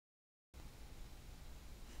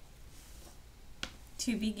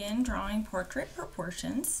To begin drawing portrait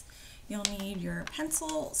proportions, you'll need your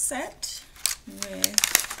pencil set with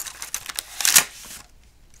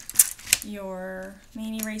your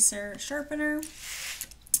main eraser sharpener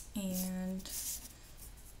and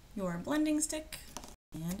your blending stick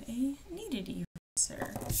and a kneaded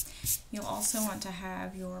eraser. You'll also want to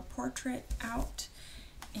have your portrait out,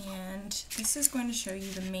 and this is going to show you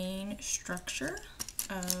the main structure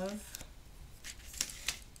of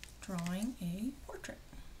drawing a portrait.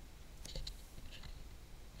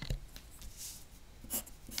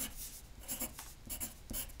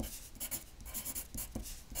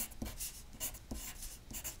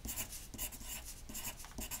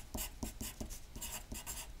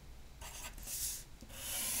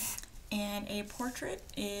 And a portrait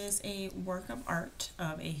is a work of art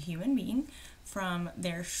of a human being from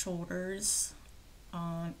their shoulders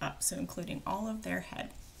on up, so including all of their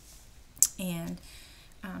head. And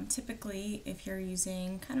typically, if you're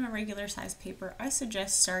using kind of a regular size paper, I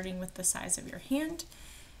suggest starting with the size of your hand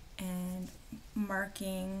and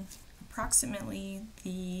marking approximately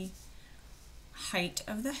the height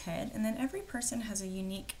of the head. And then every person has a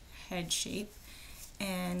unique head shape,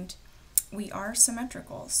 and we are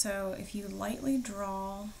symmetrical. So if you lightly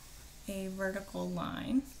draw a vertical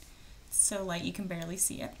line, so light you can barely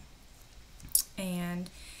see it, and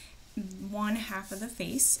one half of the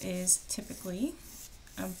face is typically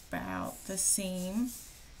about the same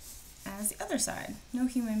as the other side. No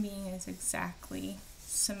human being is exactly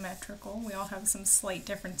symmetrical. We all have some slight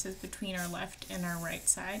differences between our left and our right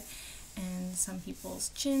side, and some people's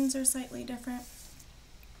chins are slightly different.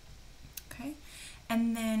 Okay,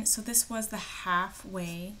 and then so this was the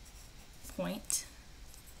halfway point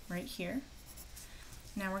right here.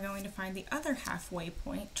 Now we're going to find the other halfway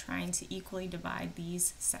point, trying to equally divide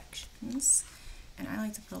these sections. And I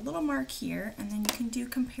like to put a little mark here, and then you can do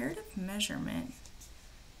comparative measurement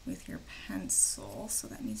with your pencil. So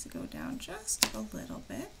that needs to go down just a little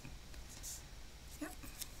bit. Yep.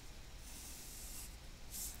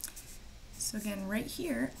 So again, right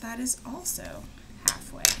here, that is also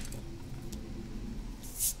halfway.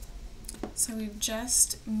 So we've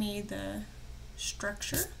just made the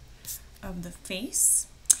structure of the face.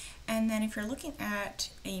 And then if you're looking at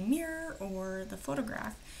a mirror or the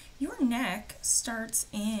photograph, your neck starts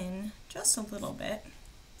in just a little bit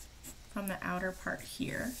from the outer part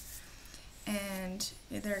here, and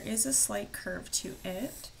there is a slight curve to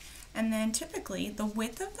it. And then typically the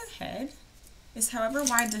width of the head is however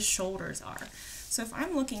wide the shoulders are. So if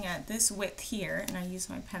I'm looking at this width here and I use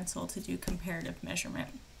my pencil to do comparative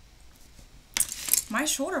measurement, my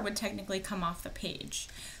shoulder would technically come off the page.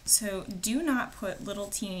 So do not put little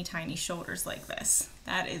teeny tiny shoulders like this.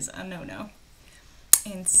 That is a no-no.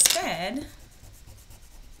 Instead,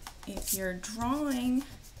 if you're drawing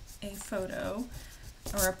a photo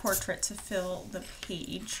or a portrait to fill the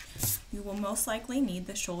page, you will most likely need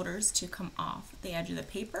the shoulders to come off the edge of the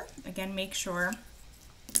paper. Again, make sure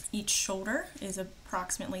each shoulder is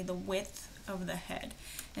approximately the width of the head,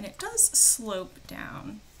 and it does slope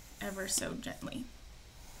down ever so gently.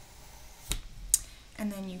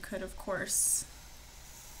 And then you could, of course,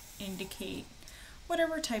 indicate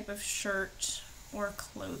whatever type of shirt or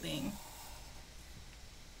clothing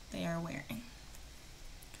they are wearing.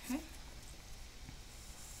 Okay.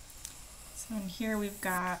 So in here we've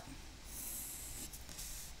got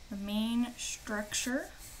the main structure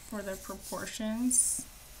for the proportions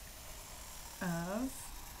of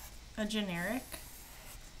a generic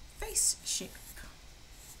face shape.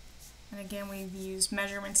 And again, we've used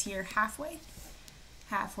measurements here: halfway,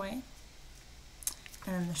 and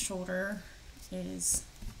then the shoulder is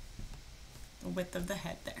the width of the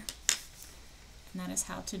head there. And that is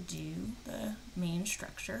how to do the main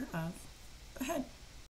structure of the head.